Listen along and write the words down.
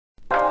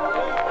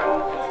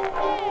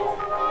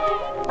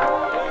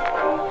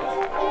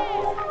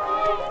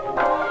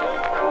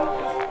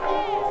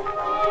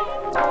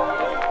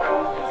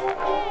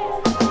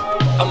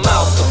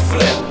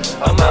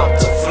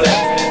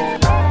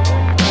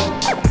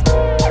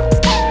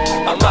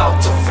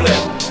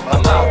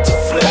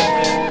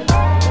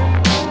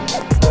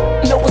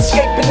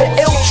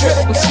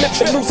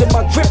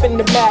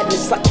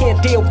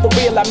deal for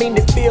real, I mean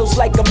it feels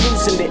like I'm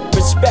losing it.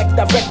 Respect,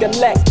 I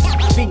recollect,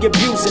 be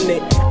abusing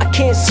it. I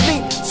can't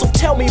sleep, so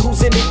tell me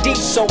who's in it deep.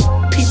 So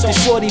peep the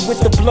shorty with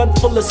the blunt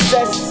full of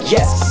cess.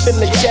 Yes, feel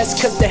the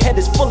chest, cause the head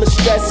is full of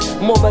stress.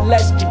 More or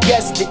less, you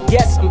guessed it,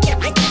 yes, I'm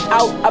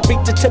out. I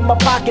reach into my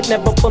pocket,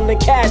 never pulling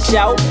cash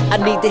out. I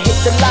need to hit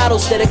the lotto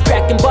instead of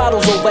cracking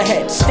bottles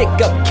overhead. Stick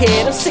up,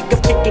 kid, I'm sick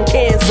of picking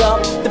cans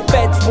up. The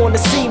feds wanna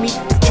see me,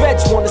 the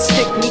dreads wanna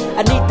stick me.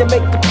 I need to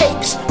make the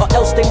papes, or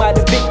else they might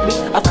evict me.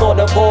 I thought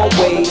of all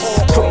ways,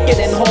 crooked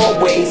in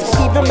hallways,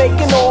 even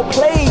making all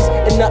plays,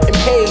 and nothing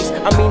pays.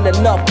 I mean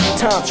enough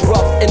times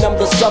rough, and I'm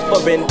the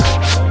suffering.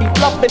 Be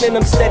bluffing and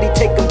I'm steady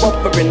taking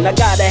buffering. I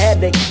got a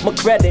headache, my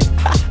credit,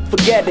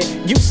 forget it.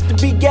 Used to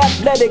be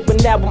athletic,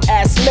 but now I'm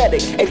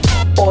asthmatic. Hey,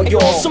 all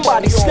y'all,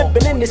 somebody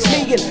slipping in this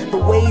meeting. The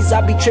ways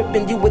I be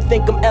tripping, you would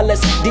think I'm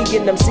LSD,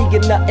 and I'm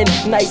seeing nothing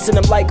nice, and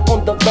I'm like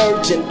on the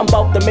virgin. I'm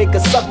about to make a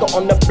sucker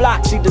on the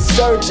block, see the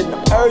surgeon.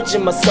 I'm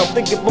urging myself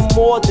to give him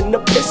more than a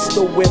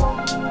pistol whip.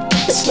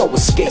 There's no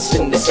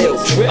escaping the ill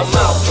trip. I'm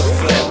out to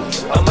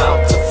flip, I'm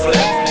out to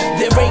flip.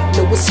 There ain't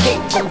no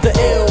escape from the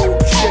ill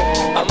trip.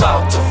 I'm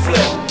out to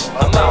flip,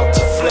 I'm out to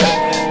flip.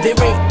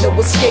 There ain't no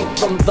escape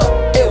from the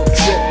ill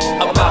trip.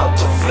 I'm out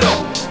to flip,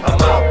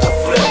 I'm out to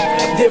flip.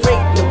 There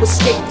ain't no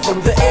escape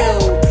from the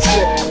ill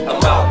trip.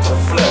 I'm out to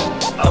flip,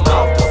 I'm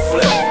out to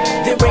flip.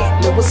 There ain't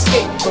no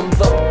escape from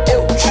the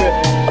ill trip.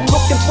 I'm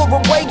looking for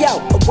a way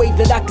out, a way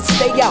that I can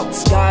stay out.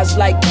 Skies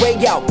like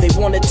gray out, they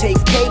wanna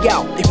take K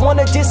out. They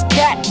wanna diss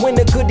cat when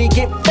the goodie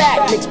get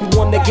fat. Makes me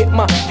wanna get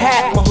my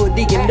hat, my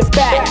hoodie in the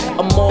back.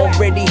 I'm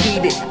already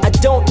heated, I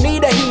don't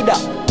need a heater.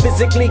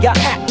 Physically I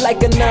act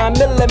like a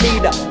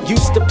 9mm.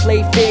 Used to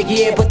play fair,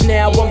 yeah, but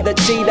now I'm the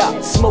cheater.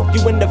 Smoke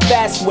you in the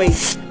fast way,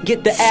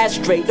 get the ass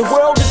straight. The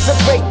world is a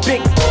great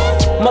big.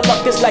 My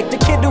luck is like the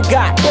kid who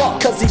got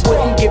cause he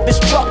wouldn't give his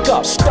truck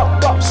up.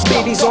 Stuck up,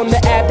 speedies on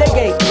the app,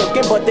 they ain't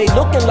looking, but they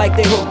looking like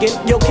they hooking.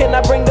 Yo, can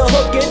I bring the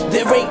hook in?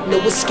 There ain't no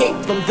escape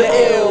from the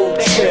ill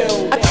trip.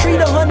 I treat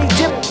a honey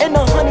dip and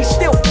a honey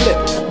still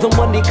flip. The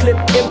money clip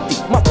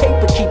empty, my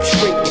paper keeps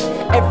shrinking.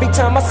 Every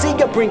time I see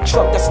a brink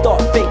truck, I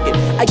start thinking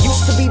I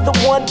used to be the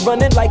one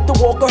running like the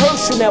Walker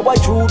Herschel. Now I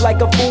drool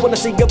like a fool when I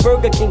see a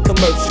Burger King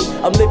commercial.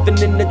 I'm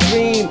living in a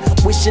dream,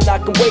 wishing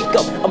I can wake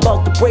up. I'm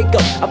about to break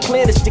up, I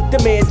plan to stick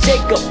to man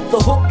Jacob.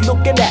 The hook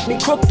looking at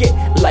me crooked,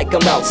 like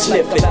I'm out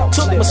slipping.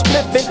 Took my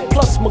spliffing,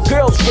 plus my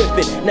girl's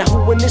ripping. Now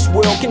who in this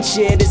world can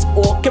share this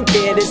or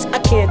compare this? I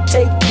can't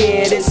take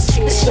care of this,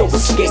 there's no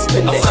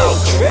escaping the ill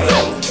trip.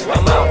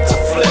 I'm out to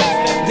flip.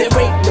 There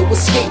ain't no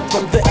escape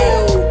from the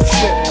ill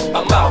trip.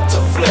 I'm out to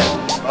flip,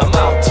 I'm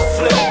out to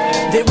flip.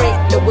 There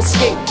ain't no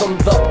escape from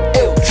the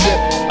ill trip.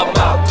 I'm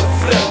out to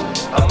flip,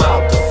 I'm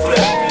out to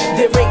flip.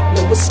 There ain't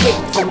no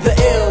escape from the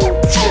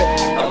ill trip.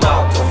 I'm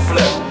out to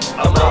flip,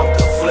 I'm out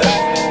to flip.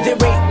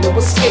 There ain't no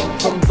escape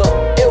from the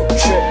ill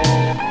trip.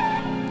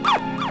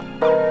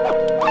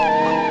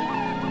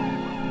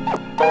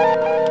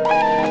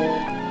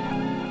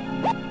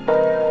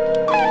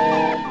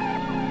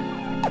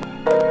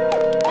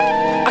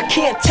 I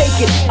can't take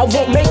it, I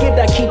won't make it,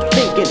 I keep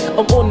thinking.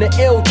 I'm on the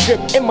ill trip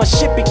and my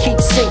ship it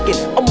keeps sinking.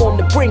 I'm on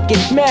the brinkin',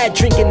 mad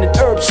drinking and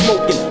herb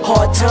smoking.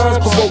 Hard times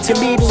provoking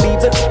me to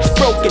leave it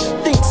broken.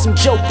 Thinks I'm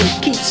joking,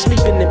 keep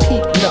sleeping and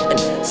peep nothing.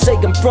 Say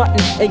I'm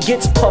frontin' and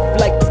gets puffed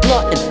like the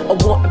bluntin'. I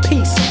want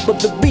peace, but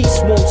the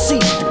beast won't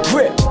cease to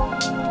grip.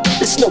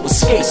 There's no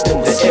escape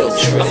from the ill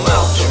trip. I'm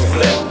out to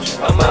flip,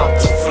 I'm out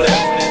to flip.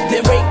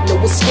 There ain't no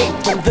escape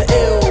from the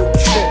ill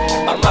trip.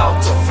 I'm out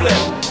to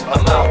flip,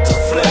 I'm out to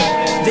flip.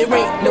 There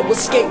ain't no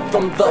escape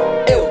from the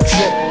ill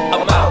trip.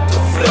 I'm out to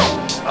flip,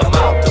 I'm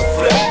out to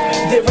flip.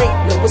 There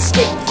ain't no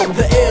escape from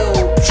the ill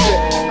trip.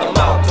 I'm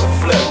out to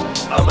flip,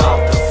 I'm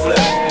out to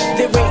flip.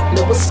 There ain't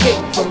no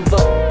escape from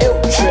the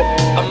ill trip.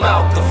 I'm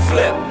out to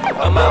flip,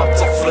 I'm out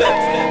to flip.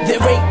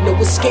 There ain't no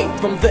escape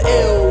from the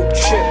ill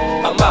trip.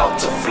 I'm out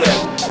to flip,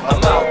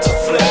 I'm out to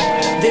flip.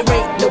 There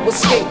ain't no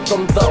escape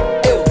from the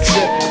ill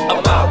trip.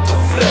 I'm out to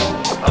flip,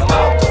 I'm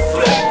out to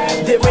flip.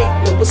 There ain't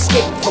no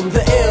escape from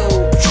the ill